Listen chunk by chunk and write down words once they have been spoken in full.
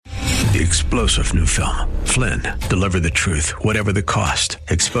the explosive new film, Flynn, Deliver the Truth, Whatever the Cost,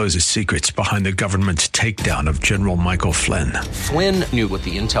 exposes secrets behind the government's takedown of General Michael Flynn. Flynn knew what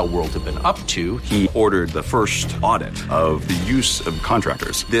the intel world had been up to. He ordered the first audit of the use of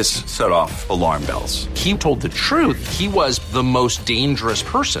contractors. This set off alarm bells. He told the truth. He was the most dangerous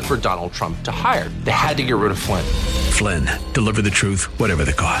person for Donald Trump to hire. They had to get rid of Flynn. Flynn, Deliver the Truth, Whatever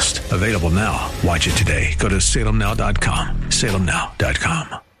the Cost. Available now. Watch it today. Go to salemnow.com.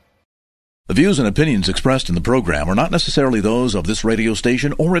 salemnow.com. The views and opinions expressed in the program are not necessarily those of this radio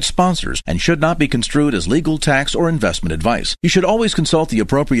station or its sponsors and should not be construed as legal, tax, or investment advice. You should always consult the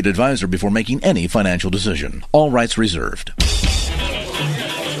appropriate advisor before making any financial decision. All rights reserved.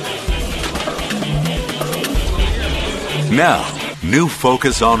 Now, new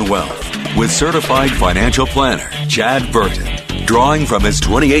focus on wealth with certified financial planner Chad Burton, drawing from his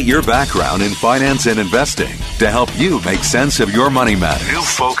 28-year background in finance and investing to help you make sense of your money matters. New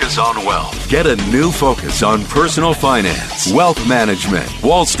focus on wealth. Get a new focus on personal finance, wealth management,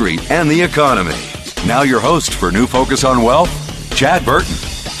 Wall Street, and the economy. Now your host for New Focus on Wealth, Chad Burton.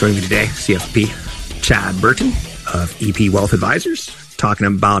 Joining me today, CFP Chad Burton of EP Wealth Advisors, talking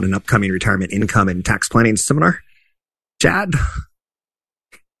about an upcoming retirement income and tax planning seminar. Chad,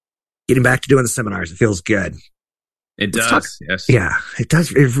 getting back to doing the seminars, it feels good. It does, yes. Yeah, it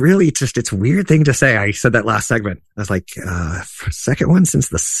does. It really it's a weird thing to say. I said that last segment. I was like, second one since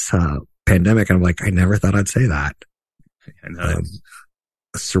this pandemic. And I'm like, I never thought I'd say that. I know.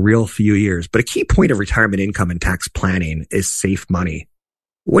 A surreal few years. But a key point of retirement income and tax planning is safe money.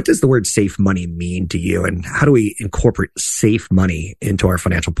 What does the word safe money mean to you? And how do we incorporate safe money into our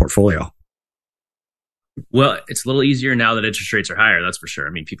financial portfolio? Well, it's a little easier now that interest rates are higher, that's for sure. I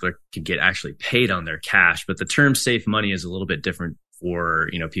mean, people can get actually paid on their cash, but the term safe money is a little bit different for,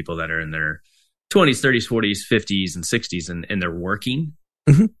 people that are in their 20s, 30s, 40s, 50s, and 60s, and they're working.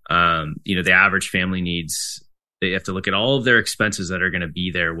 Mm-hmm. The average family they have to look at all of their expenses that are going to be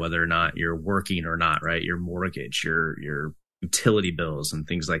there, whether or not you're working or not, right? Your mortgage, your utility bills, and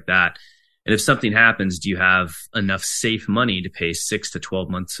things like that. And if something happens, do you have enough safe money to pay 6 to 12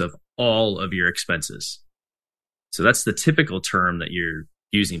 months of all of your expenses? So that's the typical term that you're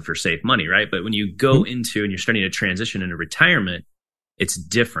using for safe money, right? But when you go into and you're starting to transition into retirement, it's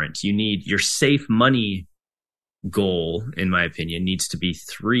different. You need your safe money goal, in my opinion, needs to be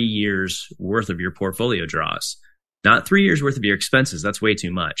 3 years worth of your portfolio draws, not 3 years worth of your expenses. That's way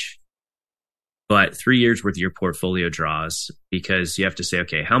too much. But 3 years worth of your portfolio draws, because you have to say,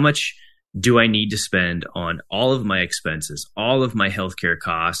 okay, how much do I need to spend on all of my expenses, all of my healthcare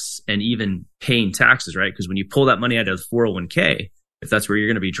costs, and even paying taxes, right? Because when you pull that money out of the 401k, if that's where you're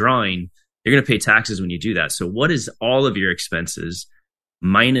going to be drawing, you're going to pay taxes when you do that. So what is all of your expenses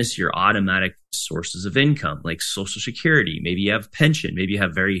minus your automatic sources of income, like Social Security? Maybe you have pension. Maybe you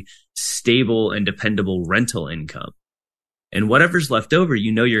have very stable and dependable rental income. And whatever's left over,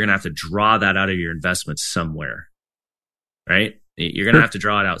 you're going to have to draw that out of your investments somewhere, right? You're going to have to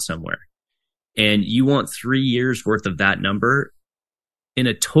draw it out somewhere. And you want 3 years worth of that number in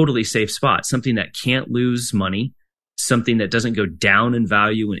a totally safe spot, something that can't lose money, something that doesn't go down in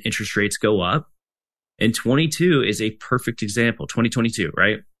value when interest rates go up. And 22 is a perfect example. 2022,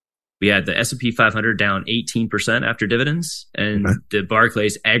 right? We had the S&P 500 down 18% after dividends, and the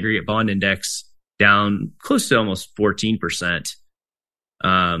Barclays aggregate bond index down close to almost 14%.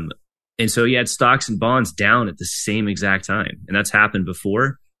 And so you had stocks and bonds down at the same exact time. And that's happened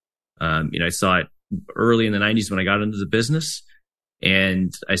before. I saw it early in the 90s when I got into the business,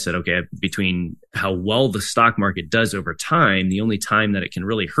 and I said, okay, between how well the stock market does over time, the only time that it can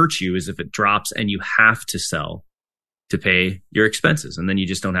really hurt you is if it drops and you have to sell to pay your expenses, and then you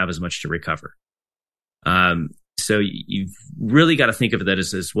just don't have as much to recover. So you've really got to think of it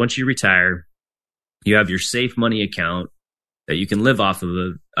as once you retire, you have your safe money account that you can live off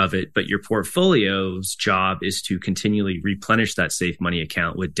of it, but your portfolio's job is to continually replenish that safe money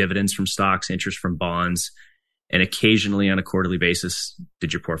account with dividends from stocks, interest from bonds, and occasionally on a quarterly basis,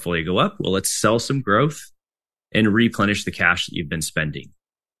 did your portfolio go up? Well, let's sell some growth and replenish the cash that you've been spending.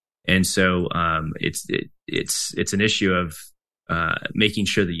 And so it's an issue of making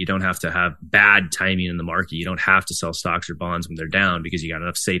sure that you don't have to have bad timing in the market. You don't have to sell stocks or bonds when they're down, because you got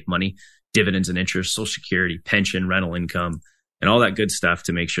enough safe money, dividends and interest, Social Security, pension, rental income, and all that good stuff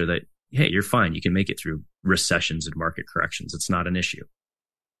to make sure that, hey, you're fine. You can make it through recessions and market corrections. It's not an issue.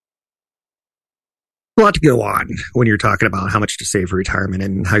 A lot to go on when you're talking about how much to save for retirement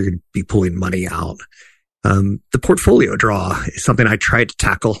and how you'd be pulling money out. The portfolio draw is something I tried to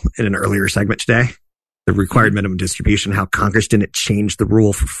tackle in an earlier segment today. The required minimum distribution, how Congress didn't change the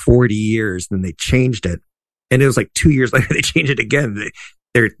rule for 40 years, then they changed it. And it was like 2 years later, they changed it again.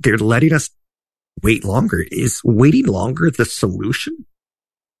 they're letting us wait longer. Is waiting longer the solution?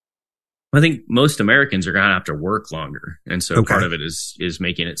 I think most Americans are going to have to work longer. And so part of it is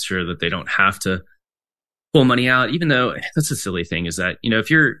making it sure that they don't have to pull money out, even though that's a silly thing, is that, if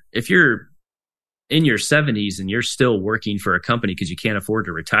you're in your 70s and you're still working for a company because you can't afford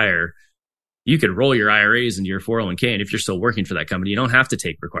to retire, you could roll your IRAs into your 401k. And if you're still working for that company, you don't have to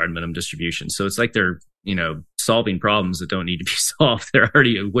take required minimum distributions. So it's like they're, solving problems that don't need to be solved. There are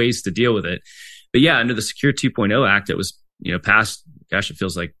already ways to deal with it. But yeah, under the Secure 2.0 Act that was, passed, gosh, it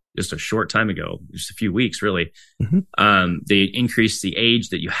feels like just a short time ago, just a few weeks, really. Mm-hmm. They increased the age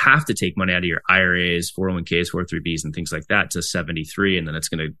that you have to take money out of your IRAs, 401ks, 403bs, and things like that to 73. And then it's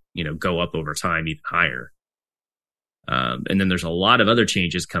going to, go up over time even higher. And then there's a lot of other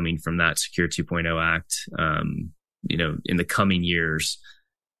changes coming from that Secure 2.0 Act, in the coming years.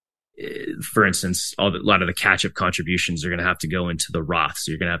 For instance, a lot of the catch-up contributions are going to have to go into the Roth.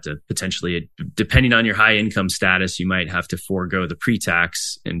 So you're going to have to potentially, depending on your high income status, you might have to forego the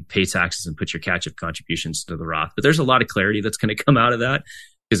pre-tax and pay taxes and put your catch-up contributions to the Roth. But there's a lot of clarity that's going to come out of that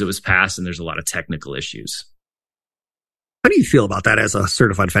because it was passed and there's a lot of technical issues. How do you feel about that as a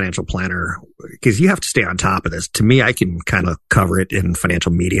certified financial planner? Because you have to stay on top of this. To me, I can kind of cover it in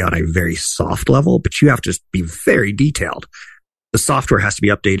financial media on a very soft level, but you have to be very detailed. The software has to be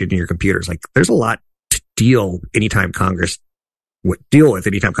updated in your computers. Like, there's a lot to deal with anytime Congress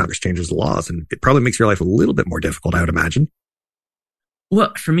changes the laws. And it probably makes your life a little bit more difficult, I would imagine.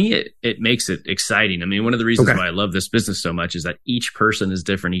 Well, for me, it makes it exciting. I mean, one of the reasons why I love this business so much is that each person is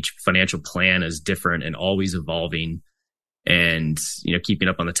different. Each financial plan is different and always evolving. And, keeping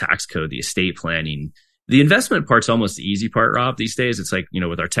up on the tax code, the estate planning, the investment part's almost the easy part, Rob, these days. It's like,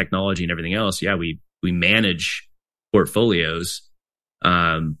 with our technology and everything else, yeah, we manage portfolios,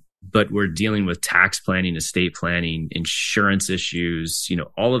 but we're dealing with tax planning, estate planning, insurance issues,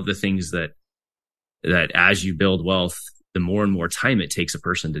 all of the things that as you build wealth, the more and more time it takes a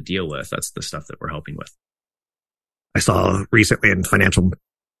person to deal with. That's the stuff that we're helping with. I saw recently in financial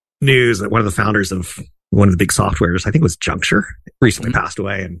news that one of the founders of one of the big softwares, I think it was Juncture, recently passed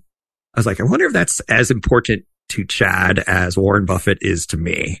away. And I was like, I wonder if that's as important to Chad as Warren Buffett is to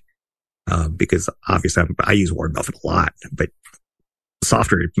me. Because obviously I use Warren Buffett a lot, but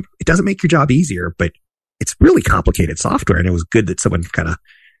software, it doesn't make your job easier, but it's really complicated software. And it was good that someone kind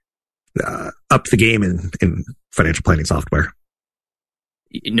of upped the game in financial planning software.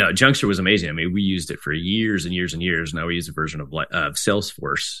 No, Juncture was amazing. I mean, we used it for years and years and years. Now we use a version of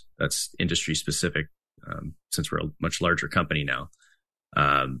Salesforce that's industry specific, since we're a much larger company now.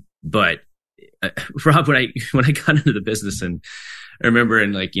 But Rob, when I got into the business, and I remember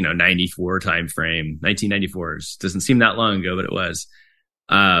in 94 time frame, 1994, doesn't seem that long ago, but it was.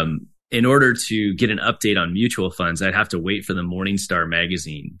 In order to get an update on mutual funds, I'd have to wait for the Morningstar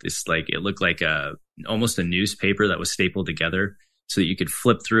magazine. It looked like almost a newspaper that was stapled together, so that you could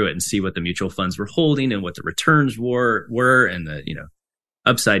flip through it and see what the mutual funds were holding and what the returns were, and the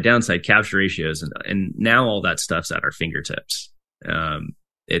upside downside capture ratios, and now all that stuff's at our fingertips.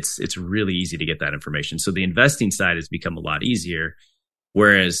 It's really easy to get that information. So the investing side has become a lot easier,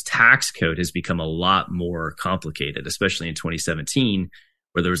 whereas tax code has become a lot more complicated, especially in 2017,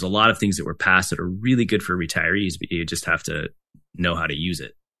 where there was a lot of things that were passed that are really good for retirees, but you just have to know how to use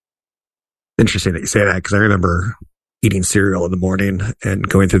it. Interesting that you say that, because I remember eating cereal in the morning and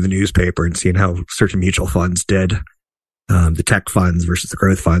going through the newspaper and seeing how certain mutual funds did, the tech funds versus the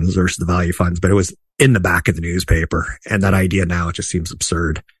growth funds versus the value funds, but it was in the back of the newspaper. And that idea now, it just seems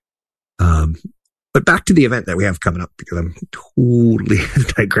absurd. But back to the event that we have coming up, because I'm totally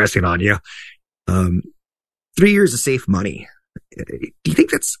digressing on you. 3 years of safe money. Do you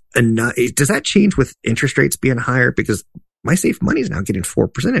think that's enough? Does that change with interest rates being higher? Because my safe money is now getting 4%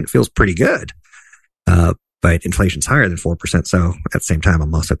 and it feels pretty good. But inflation's higher than 4%. So at the same time,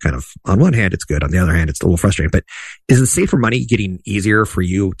 I'm also kind of, on one hand, it's good. On the other hand, it's a little frustrating. But is the safer money getting easier for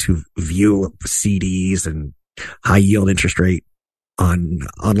you to view CDs and high yield interest rate on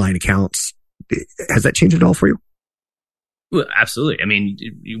online accounts? Has that changed at all for you? Well, absolutely. I mean,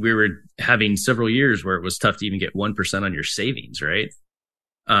 we were having several years where it was tough to even get 1% on your savings, right?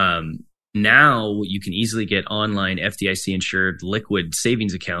 Now you can easily get online FDIC insured liquid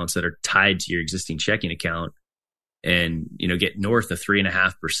savings accounts that are tied to your existing checking account and, get north of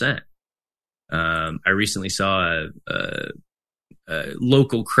 3.5%. I recently saw a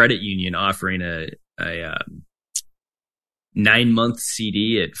local credit union offering a 9-month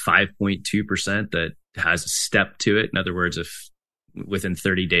CD at 5.2% that has a step to it. In other words, if within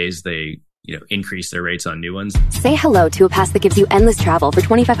 30 days they increase their rates on new ones. Say hello to a pass that gives you endless travel for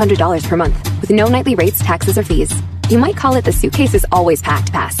 $2,500 per month with no nightly rates, taxes, or fees. You might call it the suitcase is always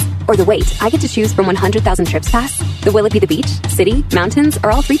packed pass, or the wait, I get to choose from 100,000 trips pass, the will it be the beach, city, mountains,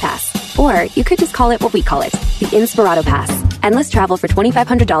 or all three pass. Or you could just call it what we call it, the Inspirato Pass. Endless travel for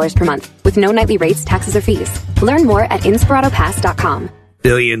 $2,500 per month with no nightly rates, taxes, or fees. Learn more at InspiratoPass.com.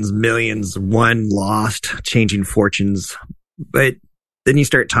 Billions, millions, won, lost, changing fortunes. But then you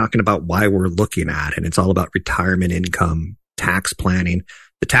start talking about why we're looking at it, and it's all about retirement income, tax planning.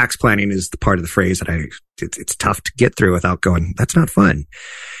 The tax planning is the part of the phrase that it's tough to get through without going, that's not fun.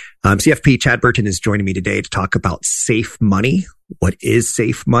 CFP Chad Burton is joining me today to talk about safe money. What is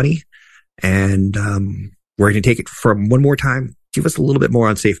safe money? And we're going to take it from one more time. Give us a little bit more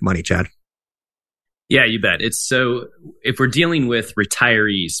on safe money, Chad. Yeah, you bet. It's so if we're dealing with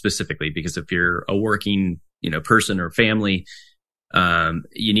retirees specifically, because if you're a working, person or family,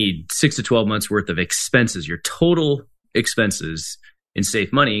 you need 6 to 12 months worth of expenses, your total expenses in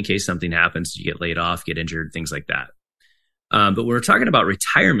safe money in case something happens, you get laid off, get injured, things like that. But when we're talking about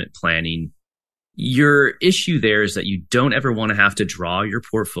retirement planning, your issue there is that you don't ever want to have to draw your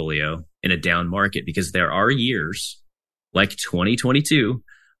portfolio in a down market, because there are years like 2022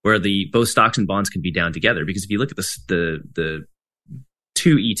 where both stocks and bonds can be down together. Because if you look at the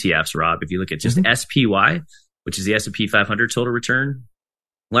two ETFs, Rob, if you look at just SPY, which is the S&P 500 total return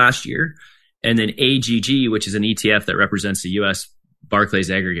last year, and then AGG, which is an ETF that represents the U.S. Barclays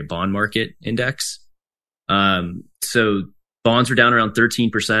Aggregate Bond Market Index. So bonds were down around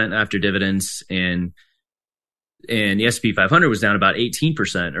 13% after dividends, and the S&P 500 was down about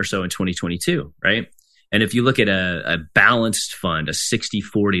 18% or so in 2022, right? And if you look at a balanced fund, a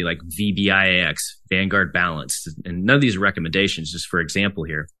 60-40 like VBIAX, Vanguard Balanced, and none of these are recommendations, just for example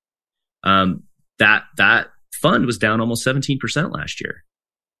here, that fund was down almost 17% last year.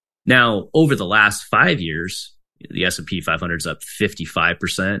 Now, over the last 5 years, the S&P 500 is up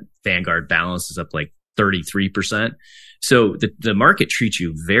 55%. Vanguard Balanced is up like 33%. So the market treats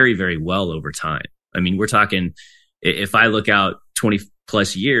you very, very well over time. I mean, we're talking, if I look out 20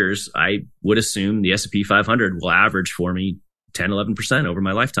 plus years, I would assume the S&P 500 will average for me 10, 11% over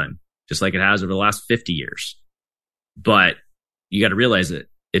my lifetime, just like it has over the last 50 years. But you got to realize that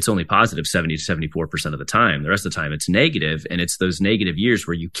it's only positive 70 to 74% of the time. The rest of the time it's negative, and it's those negative years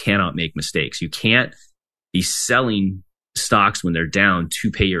where you cannot make mistakes. You can't be selling stocks when they're down to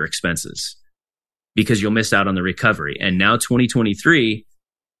pay your expenses, because you'll miss out on the recovery. And now 2023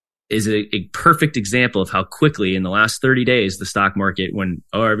 is a perfect example of how quickly in the last 30 days, the stock market, when,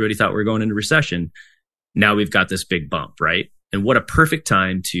 everybody thought we were going into recession, now we've got this big bump, right? And what a perfect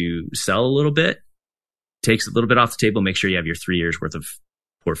time to sell a little bit, takes a little bit off the table, make sure you have your 3 years worth of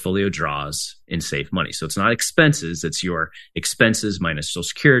portfolio draws in safe money. So it's not expenses, it's your expenses minus Social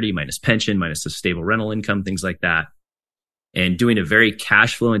Security, minus pension, minus a stable rental income, things like that. And doing a very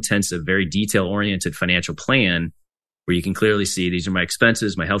cash flow intensive, very detail oriented financial plan where you can clearly see these are my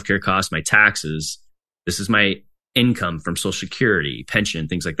expenses, my healthcare costs, my taxes. This is my income from Social Security, pension,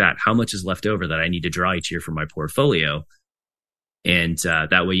 things like that. How much is left over that I need to draw each year from my portfolio? And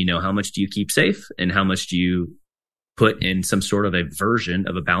that way, how how much do you keep safe and how much do you put in some sort of a version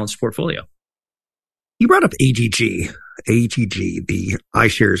of a balanced portfolio. You brought up AGG, the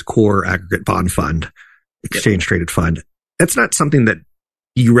iShares Core Aggregate Bond Fund, exchange traded fund. That's not something that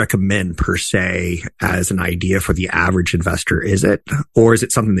you recommend per se as an idea for the average investor, is it? Or is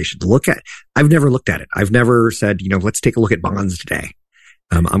it something they should look at? I've never looked at it. I've never said, let's take a look at bonds today.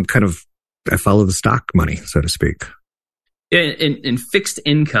 I follow the stock money, so to speak. In fixed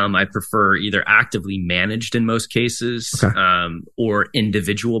income, I prefer either actively managed in most cases, or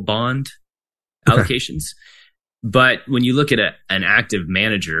individual bond allocations. But when you look at an active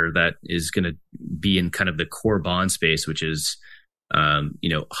manager that is going to be in kind of the core bond space, which is,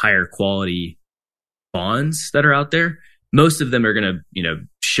 higher quality bonds that are out there, most of them are going to,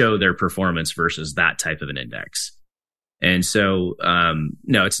 show their performance versus that type of an index. And so, none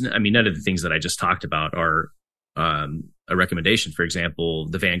of the things that I just talked about are, a recommendation. For example,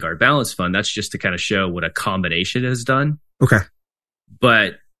 the Vanguard Balanced Fund, that's just to kind of show what a combination has done. Okay.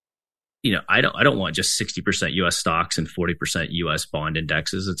 But, I don't want just 60% US stocks and 40% US bond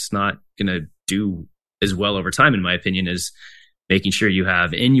indexes. It's not going to do as well over time, in my opinion, as making sure you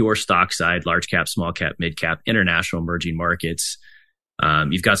have in your stock side, large cap, small cap, mid cap, international emerging markets.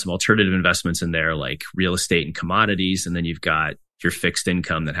 You've got some alternative investments in there like real estate and commodities. And then you've got your fixed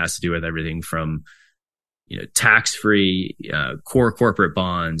income that has to do with everything from tax-free core corporate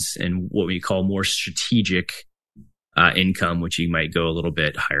bonds and what we call more strategic income, which you might go a little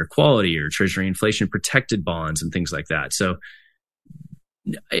bit higher quality, or treasury inflation protected bonds and things like that. So,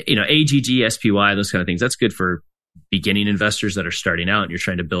 AGG, SPY, those kind of things, that's good for beginning investors that are starting out and you're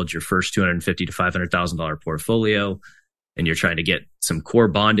trying to build your first $250,000 to $500,000 portfolio, and you're trying to get some core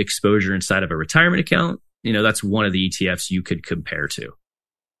bond exposure inside of a retirement account, that's one of the ETFs you could compare to.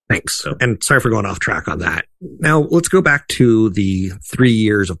 Thanks. And sorry for going off track on that. Now let's go back to the 3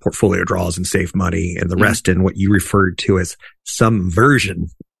 years of portfolio draws and Safe Money and the rest in what you referred to as some version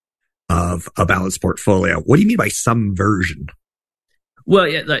of a balanced portfolio. What do you mean by some version? Well,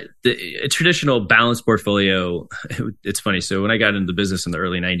 yeah, a traditional balanced portfolio, it's funny. So when I got into the business in the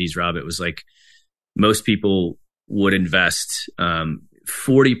early 90s, Rob, it was like most people would invest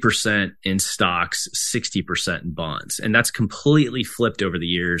 40% in stocks, 60% in bonds. And that's completely flipped over the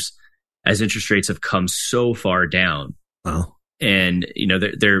years as interest rates have come so far down. Wow. And,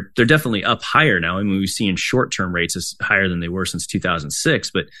 they're definitely up higher now. I mean, we've seen short-term rates is higher than they were since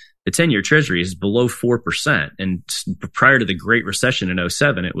 2006, but the 10-year treasury is below 4%. And prior to the Great Recession in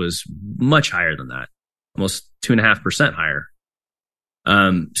 2007, it was much higher than that, almost 2.5% higher.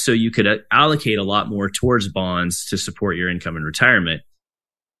 So you could allocate a lot more towards bonds to support your income in retirement.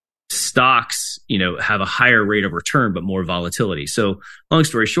 Stocks, have a higher rate of return, but more volatility. So long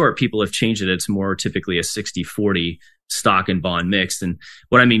story short, people have changed it. It's more typically a 60-40 stock and bond mix. And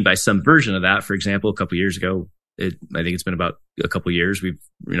what I mean by some version of that, for example, a couple of years ago, I think it's been about a couple of years, we've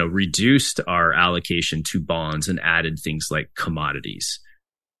reduced our allocation to bonds and added things like commodities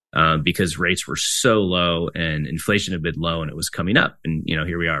because rates were so low and inflation had been low and it was coming up. And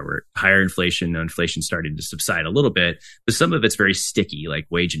here we are, we're at higher inflation. Inflation started to subside a little bit, but some of it's very sticky, like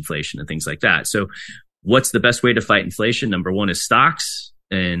wage inflation and things like that. So what's the best way to fight inflation? Number one is stocks,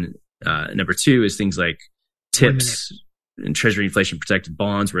 and number two is things like TIPS and Treasury inflation protected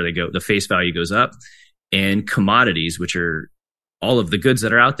bonds, where the face value goes up, and commodities, which are all of the goods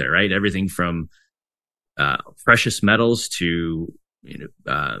that are out there, right? Everything from precious metals to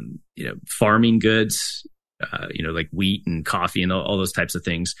farming goods, like wheat and coffee and all those types of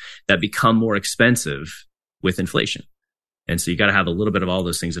things that become more expensive with inflation. And so you got to have a little bit of all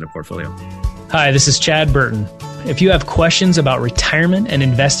those things in a portfolio. Hi, this is Chad Burton. If you have questions about retirement and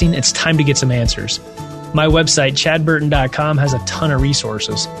investing, it's time to get some answers. My website, chadburton.com, has a ton of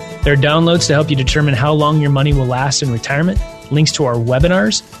resources. There are downloads to help you determine how long your money will last in retirement, links to our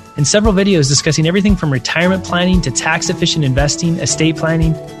webinars, and several videos discussing everything from retirement planning to tax-efficient investing, estate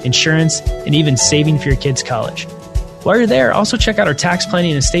planning, insurance, and even saving for your kids' college. While you're there, also check out our tax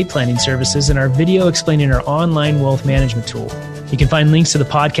planning and estate planning services and our video explaining our online wealth management tool. You can find links to the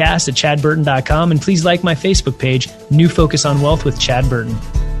podcast at chadburton.com, and please like my Facebook page, New Focus on Wealth with Chad Burton.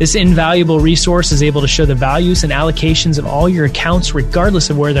 This invaluable resource is able to show the values and allocations of all your accounts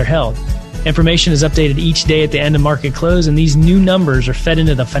regardless of where they're held. Information is updated each day at the end of market close, and these new numbers are fed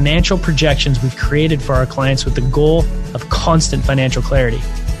into the financial projections we've created for our clients with the goal of constant financial clarity.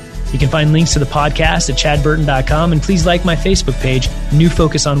 You can find links to the podcast at chadburton.com, and please like my Facebook page, New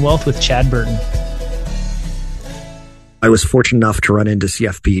Focus on Wealth with Chad Burton. I was fortunate enough to run into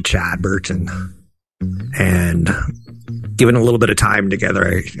CFP Chad Burton, and given a little bit of time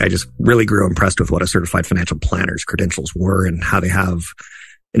together, I just really grew impressed with what a certified financial planner's credentials were and how they have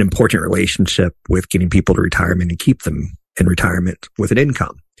an important relationship with getting people to retirement and keep them in retirement with an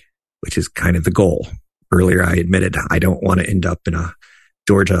income, which is kind of the goal. Earlier, I admitted I don't want to end up in a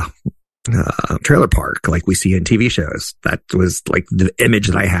Georgia trailer park like we see in TV shows. That was like the image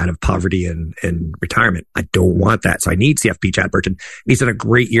that I had of poverty and retirement. I don't want that. So I need CFP Chad Burton. And he's done a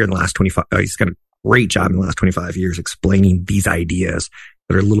great year in the last 25. He's got a great job in the last 25 years explaining these ideas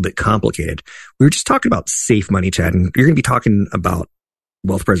that are a little bit complicated. We were just talking about safe money, Chad, and you're going to be talking about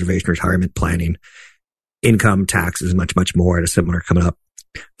wealth preservation, retirement planning, income taxes, much, much more at a seminar coming up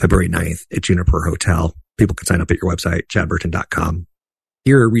February 9th at Juniper Hotel. People can sign up at your website, chadburton.com.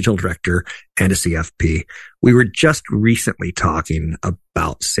 You're a regional director and a CFP. We were just recently talking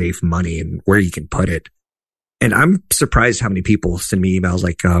about safe money and where you can put it. And I'm surprised how many people send me emails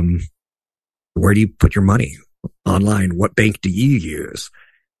like, where do you put your money online? What bank do you use?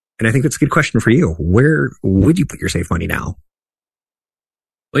 And I think that's a good question for you. Where would you put your safe money now?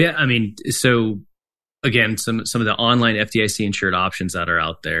 Well, yeah, I mean, so again, some of the online FDIC insured options that are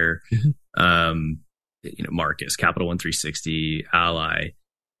out there, Marcus, Capital One 360, Ally,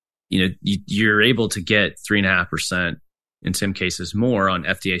 you're able to get 3.5%, in some cases more, on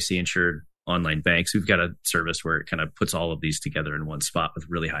FDIC insured online banks. We've got a service where it kind of puts all of these together in one spot with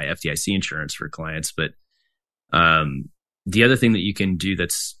really high FDIC insurance for clients. But the other thing that you can do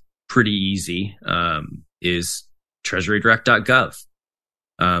that's pretty easy is treasurydirect.gov.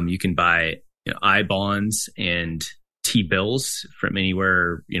 You can buy I-bonds and T-bills from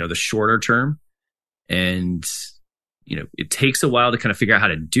anywhere, the shorter term. And, it takes a while to kind of figure out how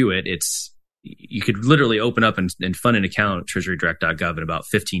to do it. It's you could literally open up and fund an account at treasurydirect.gov in about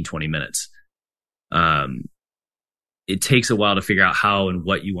 15, 20 minutes. It takes a while to figure out how and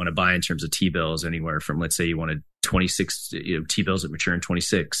what you want to buy in terms of T-bills, anywhere from, let's say you wanted 26 T-bills that mature in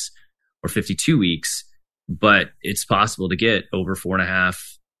 26 or 52 weeks, but it's possible to get over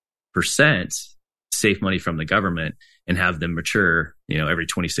 4.5% safe money from the government and have them mature, every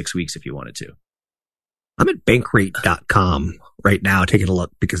 26 weeks if you wanted to. I'm at bankrate.com right now taking a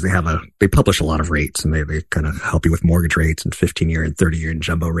look because they publish a lot of rates, and they kind of help you with mortgage rates and 15-year and 30-year and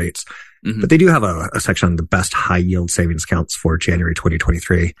jumbo rates. Mm-hmm. But they do have a section on the best high yield savings accounts for January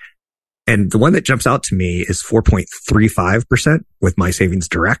 2023. And the one that jumps out to me is 4.35% with My Savings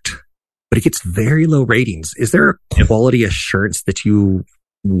Direct, but it gets very low ratings. Is there a quality assurance that you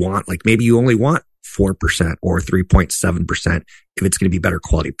want? Like maybe you only want 4% or 3.7%, if it's going to be better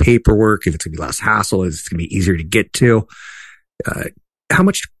quality paperwork, if it's going to be less hassle, if it's going to be easier to get to. How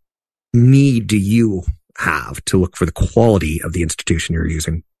much need do you have to look for the quality of the institution you're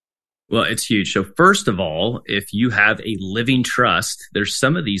using? Well, it's huge. So first of all, if you have a living trust, there's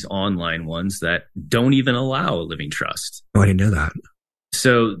some of these online ones that don't even allow a living trust. Oh, I didn't know that.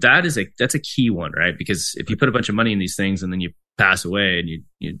 So that's a key one, right? Because if you put a bunch of money in these things and then you pass away and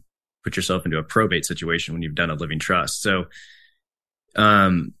you put yourself into a probate situation when you've done a living trust. So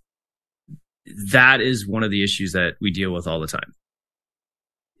that is one of the issues that we deal with all the time.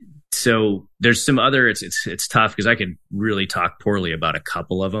 So there's some other, it's tough because I could really talk poorly about a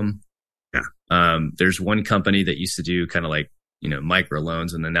couple of them. Yeah. There's one company that used to do kind of like, micro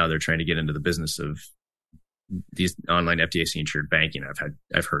loans, and then now they're trying to get into the business of these online FDIC insured banking.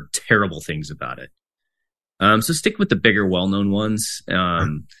 I've heard terrible things about it. So stick with the bigger, well-known ones.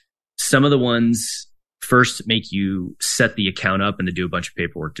 Some of the ones first make you set the account up and to do a bunch of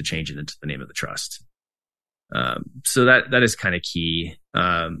paperwork to change it into the name of the trust. So that is kind of key.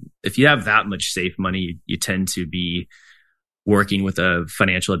 If you have that much safe money, you tend to be working with a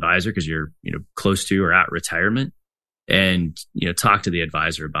financial advisor because you're close to or at retirement, and talk to the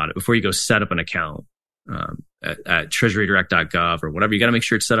advisor about it before you go set up an account at treasurydirect.gov or whatever. You got to make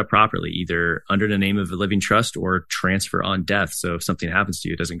sure it's set up properly, either under the name of a living trust or transfer on death. So if something happens to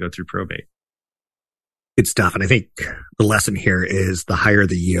you, it doesn't go through probate. Good stuff. And I think the lesson here is the higher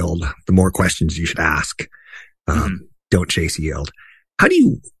the yield, the more questions you should ask. Don't chase yield. How do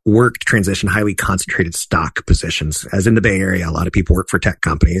you work to transition highly concentrated stock positions? As in the Bay Area, a lot of people work for tech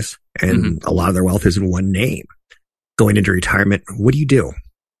companies and a lot of their wealth is in one name. Going into retirement, what do you do?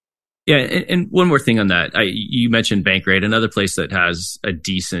 Yeah, and one more thing on that. You mentioned Bankrate. Another place that has a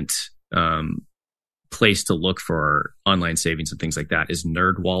decent place to look for online savings and things like that is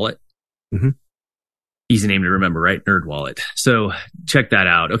NerdWallet. Mm-hmm. Easy name to remember, right? NerdWallet. So check that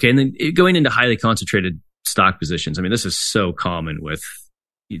out. Okay, and then going into highly concentrated stock positions. I mean, this is so common with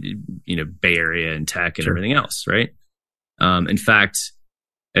Bay Area and tech and everything else, right? In fact,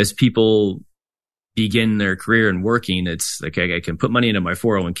 as people begin their career and working, it's like I can put money into my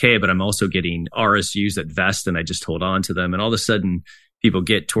 401k, but I'm also getting RSUs that vest and I just hold on to them. And all of a sudden people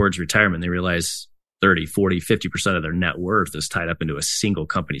get towards retirement, they realize 30, 40, 50% of their net worth is tied up into a single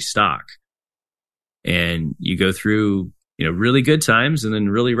company stock. And you go through, really good times and then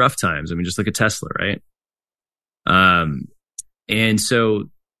really rough times. I mean, just look at Tesla, right? And so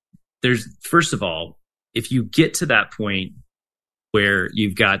first of all, if you get to that point where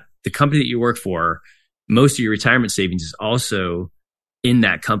you've got the company that you work for, most of your retirement savings is also in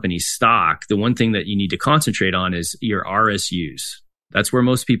that company's stock. The one thing that you need to concentrate on is your RSUs. That's where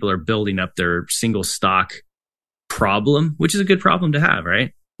most people are building up their single stock problem, which is a good problem to have,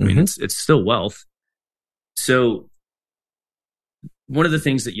 right? I mean, it's still wealth. So one of the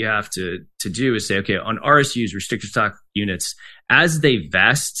things that you have to do is say, okay, on RSUs, restricted stock units, as they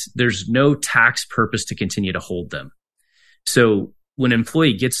vest, there's no tax purpose to continue to hold them. So when an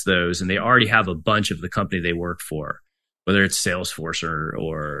employee gets those and they already have a bunch of the company they work for, whether it's Salesforce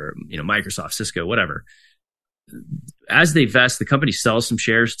or Microsoft, Cisco, whatever, as they vest, the company sells some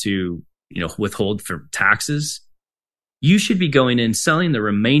shares to withhold for taxes. You should be going in, selling the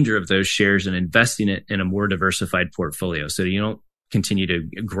remainder of those shares and investing it in a more diversified portfolio so that you don't continue to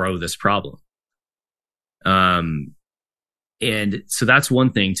grow this problem. And so that's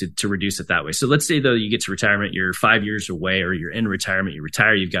one thing to reduce it that way. So let's say though you get to retirement, you're 5 years away, or you're in retirement, you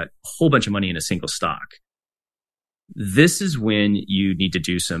retire, you've got a whole bunch of money in a single stock. This is when you need to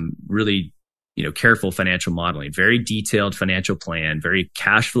do some really, careful financial modeling, very detailed financial plan, very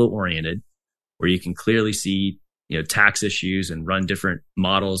cash flow oriented, where you can clearly see, tax issues and run different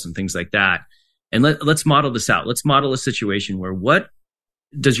models and things like that. And let's model this out. Let's model a situation where what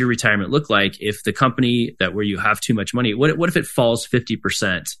does your retirement look like if the company where you have too much money, what if it falls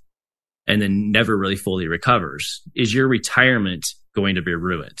 50% and then never really fully recovers, is your retirement going to be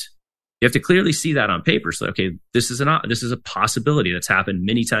ruined? You have to clearly see that on paper. So, okay, this is a possibility that's happened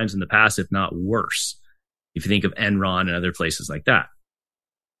many times in the past, if not worse. If you think of Enron and other places like that.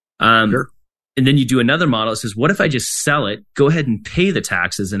 Sure. And then you do another model that says, what if I just sell it, go ahead and pay the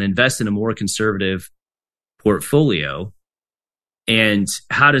taxes and invest in a more conservative portfolio? And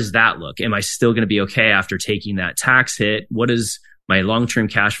how does that look? Am I still going to be okay after taking that tax hit? What does my long-term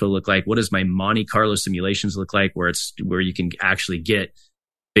cash flow look like? What does my Monte Carlo simulations look like, where you can actually get,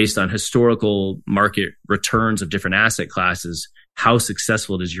 based on historical market returns of different asset classes, how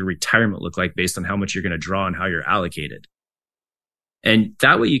successful does your retirement look like based on how much you're going to draw and how you're allocated? And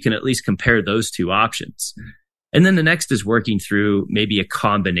that way you can at least compare those two options. And then the next is working through maybe a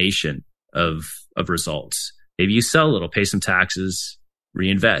combination of results. Maybe you sell a little, pay some taxes,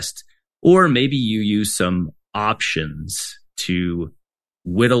 reinvest. Or maybe you use some options to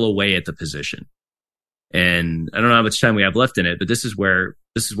whittle away at the position. And I don't know how much time we have left in it, but this is where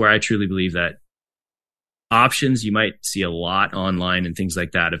I truly believe that options, you might see a lot online and things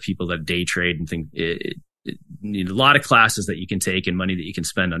like that of people that day trade and think need a lot of classes that you can take and money that you can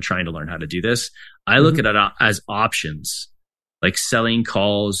spend on trying to learn how to do this. I look at it as options, like selling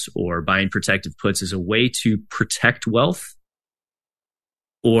calls or buying protective puts as a way to protect wealth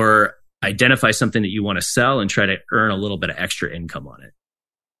or identify something that you want to sell and try to earn a little bit of extra income on it.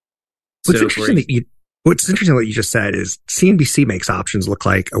 What's interesting what you just said is CNBC makes options look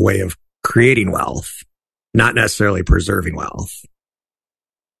like a way of creating wealth, not necessarily preserving wealth.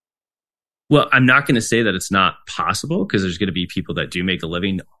 Well, I'm not going to say that it's not possible, because there's going to be people that do make a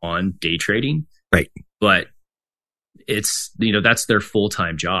living on day trading. Right. But it's, that's their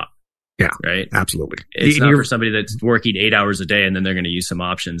full-time job. Yeah. Right. Absolutely. It's not for somebody that's working 8 hours a day and then they're going to use some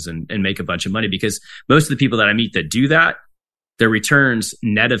options and make a bunch of money, because most of the people that I meet that do that, their returns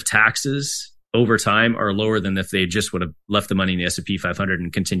net of taxes over time are lower than if they just would have left the money in the S&P 500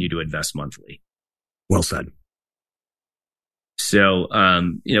 and continue to invest monthly. Well said. So,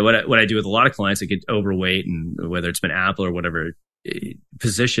 what I do with a lot of clients that get overweight, and whether it's been Apple or whatever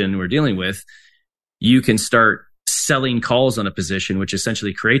position we're dealing with, you can start selling calls on a position, which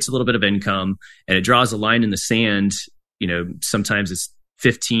essentially creates a little bit of income, and it draws a line in the sand. Sometimes it's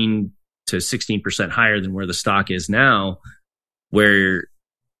 15 to 16% higher than where the stock is now, where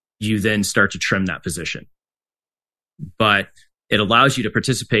you then start to trim that position. But it allows you to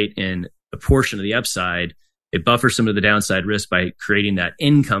participate in a portion of the upside. It buffers some of the downside risk by creating that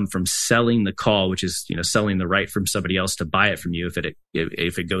income from selling the call, which is, selling the right from somebody else to buy it from you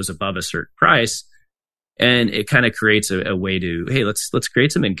if it goes above a certain price. And it kind of creates a way to, hey, let's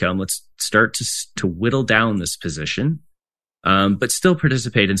create some income. Let's start to whittle down this position, but still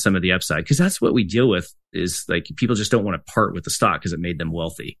participate in some of the upside. Because that's what we deal with, is like people just don't want to part with the stock because it made them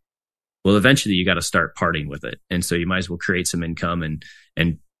wealthy. Well, eventually you got to start parting with it. And so you might as well create some income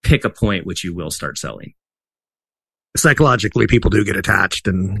and pick a point which you will start selling. Psychologically, people do get attached,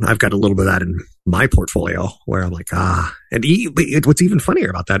 and I've got a little bit of that in my portfolio where I'm like, And what's even funnier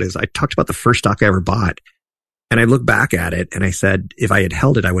about that is I talked about the first stock I ever bought, and I look back at it and I said, if I had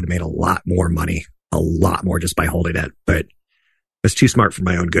held it, I would have made a lot more money, a lot more just by holding it. But I was too smart for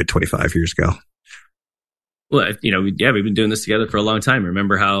my own good 25 years ago. Well, we've been doing this together for a long time.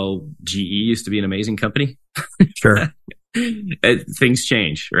 Remember how GE used to be an amazing company? Sure. Things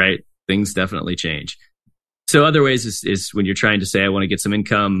change, right? Things definitely change. So other ways is when you're trying to say, I want to get some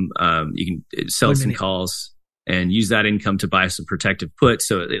income, you can sell some calls and use that income to buy some protective puts.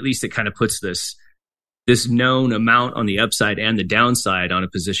 So at least it kind of puts this known amount on the upside and the downside on a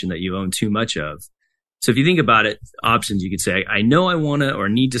position that you own too much of. So if you think about it, options, you could say, I know I want to or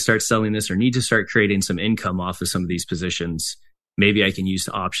need to start selling this or need to start creating some income off of some of these positions. Maybe I can use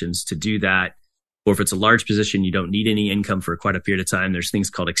options to do that. Or if it's a large position, you don't need any income for quite a period of time. There's things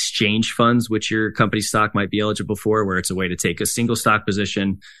called exchange funds, which your company stock might be eligible for, where it's a way to take a single stock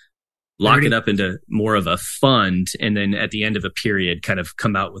position, lock it up into more of a fund, and then at the end of a period, kind of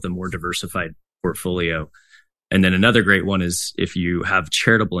come out with a more diversified portfolio. And then another great one is if you have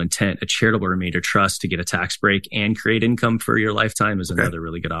charitable intent, a charitable remainder trust to get a tax break and create income for your lifetime is another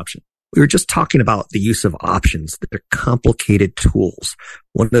really good option. We were just talking about the use of options. They're complicated tools.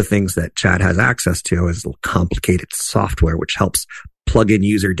 One of the things that Chad has access to is complicated software, which helps plug in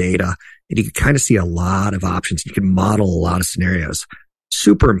user data. And you can kind of see a lot of options. You can model a lot of scenarios.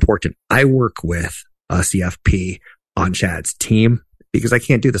 Super important. I work with a CFP on Chad's team because I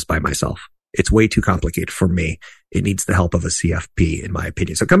can't do this by myself. It's way too complicated for me. It needs the help of a CFP, in my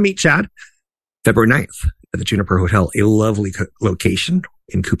opinion. So come meet Chad February 9th. at the Juniper Hotel, a lovely location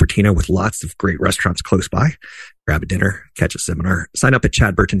in Cupertino with lots of great restaurants close by. Grab a dinner, catch a seminar. Sign up at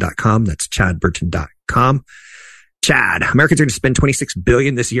chadburton.com. That's chadburton.com. Chad, Americans are going to spend $26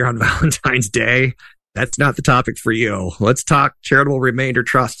 billion this year on Valentine's Day. That's not the topic for you. Let's talk charitable remainder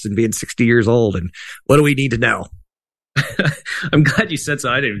trusts and being 60 years old. And what do we need to know? I'm glad you said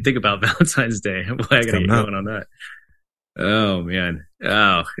so. I didn't even think about Valentine's Day. Boy, I got to get going on that. Oh man.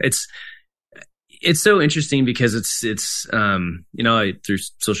 Oh, it's so interesting because it's through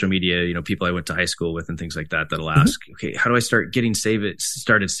social media, people I went to high school with and things like that, that'll ask, okay, how do I start getting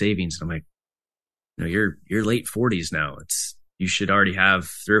started savings? And I'm like, you're late 40s now. You should already have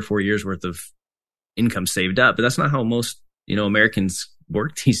 3 or 4 years worth of income saved up, but that's not how most, Americans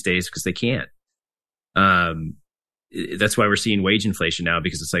work these days because they can't. That's why we're seeing wage inflation now,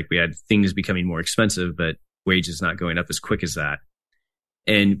 because it's like we had things becoming more expensive, but wages not going up as quick as that.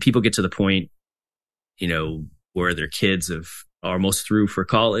 And people get to the point, where their kids are almost through for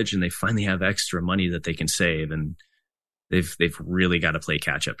college and they finally have extra money that they can save, and they've really got to play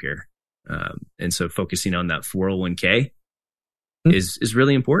catch up here. And so focusing on that 401k is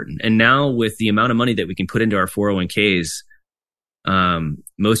really important. And now with the amount of money that we can put into our 401ks,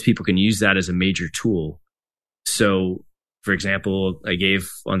 most people can use that as a major tool. So, for example, I gave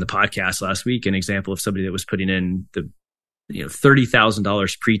on the podcast last week an example of somebody that was putting in the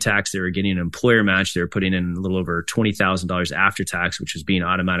 $30,000 pre-tax. They were getting an employer match. They were putting in a little over $20,000 after tax, which was being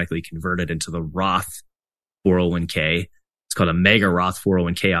automatically converted into the Roth 401k. It's called a mega Roth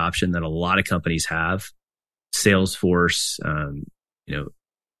 401k option that a lot of companies have. Salesforce,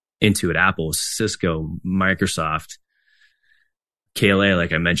 Intuit, Apple, Cisco, Microsoft, KLA,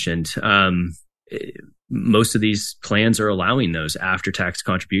 like I mentioned. Most of these plans are allowing those after-tax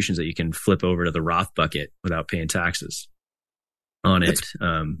contributions that you can flip over to the Roth bucket without paying taxes on it.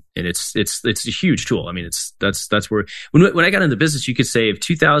 And it's a huge tool. I mean, that's where when I got into business, you could save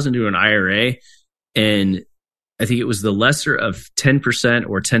 $2,000 to an IRA, and I think it was the lesser of 10%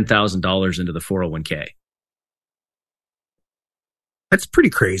 or $10,000 into the 401k. That's pretty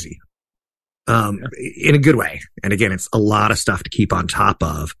crazy, in a good way. And again, it's a lot of stuff to keep on top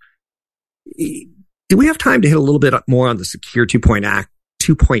of. Do we have time to hit a little bit more on the Secure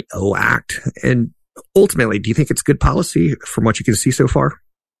 2.0 Act? And ultimately, do you think it's good policy from what you can see so far?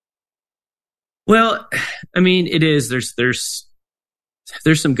 Well, I mean, it is. There's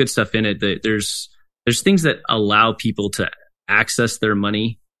some good stuff in it. There's things that allow people to access their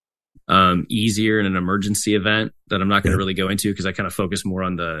money easier in an emergency event that I'm not going to really go into because I kind of focus more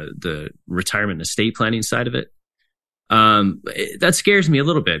on the retirement and estate planning side of it. That scares me a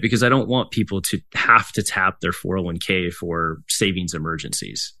little bit because I don't want people to have to tap their 401k for savings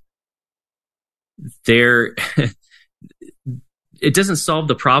emergencies. It doesn't solve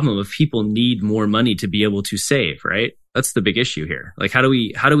the problem of people need more money to be able to save, right? That's the big issue here. Like, how do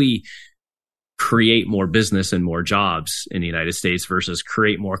we create more business and more jobs in the United States versus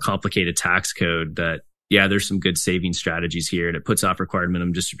create more complicated tax code that, yeah, there's some good saving strategies here and it puts off required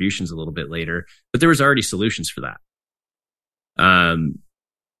minimum distributions a little bit later, but there was already solutions for that.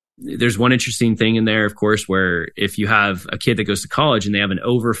 There's one interesting thing in there, of course, where if you have a kid that goes to college and they have an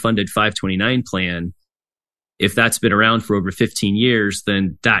overfunded 529 plan, if that's been around for over 15 years,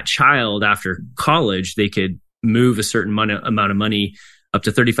 then that child after college, they could move a certain amount of money up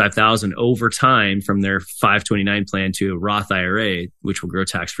to $35,000 over time from their 529 plan to a Roth IRA, which will grow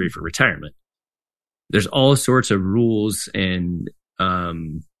tax-free for retirement. There's all sorts of rules and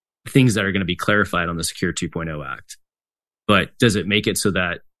things that are going to be clarified on the Secure 2.0 Act. But does it make it so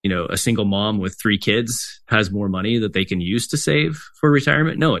that, a single mom with 3 kids has more money that they can use to save for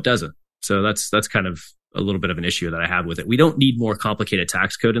retirement? No, it doesn't. So that's kind of a little bit of an issue that I have with it. We don't need more complicated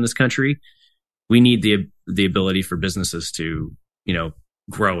tax code in this country. We need the ability for businesses to,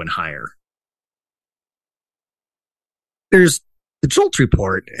 grow and hire. There's the JOLTS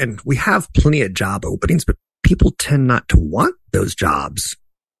report, and we have plenty of job openings, but people tend not to want those jobs.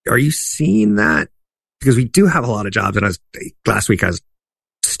 Are you seeing that? Because we do have a lot of jobs. And last week I was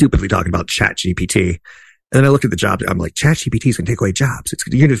stupidly talking about ChatGPT. And then I looked at the job. I'm like, ChatGPT is going to take away jobs.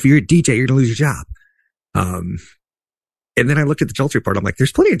 If you're a DJ, you're going to lose your job. And then I looked at the JOLTS report. I'm like,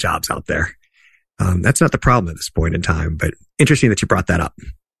 there's plenty of jobs out there. That's not the problem at this point in time, but interesting that you brought that up.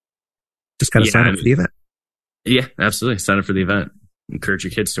 Just kind of sign up for the event. Yeah, absolutely. Sign up for the event. Encourage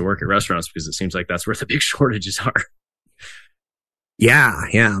your kids to work at restaurants because it seems like that's where the big shortages are.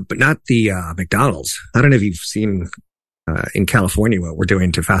 Yeah, but not the McDonald's. I don't know if you've seen in California what we're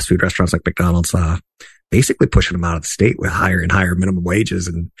doing to fast food restaurants like McDonald's, basically pushing them out of the state with higher and higher minimum wages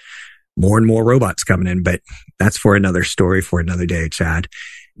and more robots coming in. But that's for another story for another day, Chad.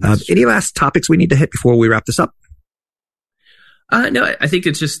 Any last topics we need to hit before we wrap this up? No, I think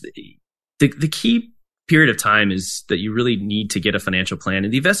it's just the key period of time is that you really need to get a financial plan.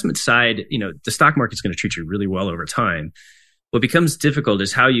 And the investment side, the stock market's going to treat you really well over time. What becomes difficult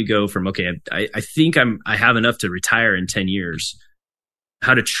is how you go from, okay, I think I have enough to retire in 10 years.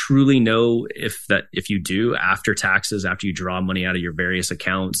 How to truly know if you do after taxes, after you draw money out of your various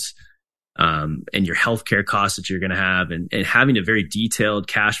accounts, and your healthcare costs that you're going to have, and having a very detailed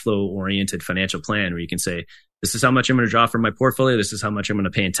cash flow oriented financial plan where you can say, this is how much I'm going to draw from my portfolio. This is how much I'm going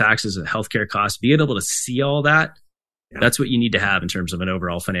to pay in taxes and healthcare costs. Being able to see all that, that's what you need to have in terms of an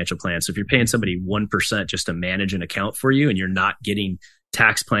overall financial plan. So if you're paying somebody 1% just to manage an account for you and you're not getting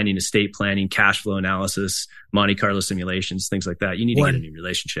tax planning, estate planning, cash flow analysis, Monte Carlo simulations, things like that, you need to get a new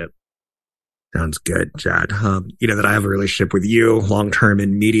relationship. Sounds good, Chad. That I have a relationship with you long-term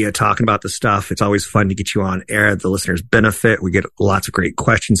in media talking about this stuff. It's always fun to get you on air. The listeners benefit. We get lots of great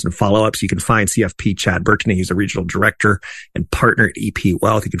questions and follow-ups. You can find CFP Chad Burton. He's a regional director and partner at EP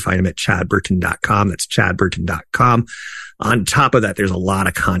Wealth. You can find him at chadburton.com. That's chadburton.com. On top of that, there's a lot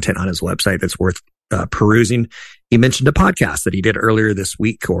of content on his website that's worth perusing. He mentioned a podcast that he did earlier this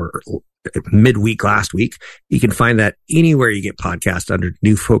week or midweek last week. You can find that anywhere you get podcasts under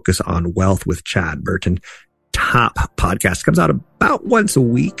New Focus on Wealth with Chad Burton. Top podcast comes out about once a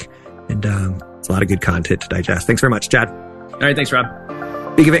week, and it's a lot of good content to digest. Thanks very much, Chad. All right. Thanks, Rob.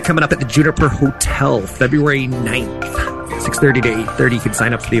 Big event coming up at the Juniper Hotel, February 9th, 6:30 to 8:30. You can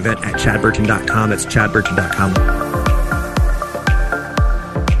sign up for the event at chadburton.com. That's chadburton.com.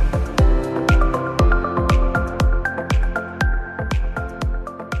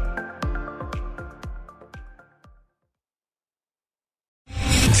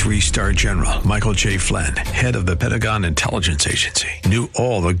 Three-star General Michael J. Flynn, head of the Pentagon Intelligence Agency, knew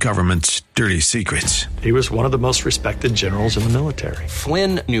all the government's dirty secrets. He was one of the most respected generals in the military.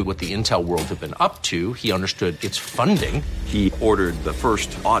 Flynn knew what the intel world had been up to. He understood its funding. He ordered the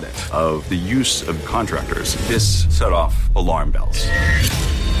first audit of the use of contractors. This set off alarm bells.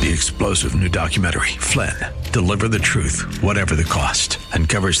 The explosive new documentary, Flynn, Deliver the Truth, Whatever the Cost,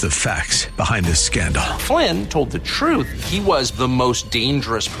 uncovers the facts behind this scandal. Flynn told the truth. He was the most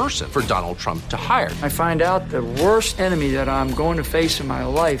dangerous person for Donald Trump to hire. I find out the worst enemy that I'm going to face in my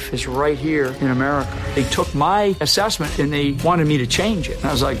life is right here in America. They took my assessment and they wanted me to change it. And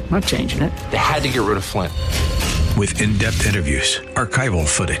I was like, I'm not changing it. They had to get rid of Flynn. With in-depth interviews, archival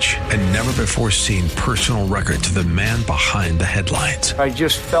footage, and never-before-seen personal records of the man behind the headlines. I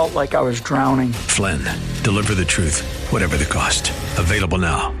just felt like I was drowning. Flynn, Deliver the Truth, Whatever the Cost. Available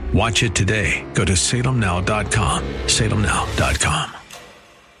now. Watch it today. Go to salemnow.com. salemnow.com.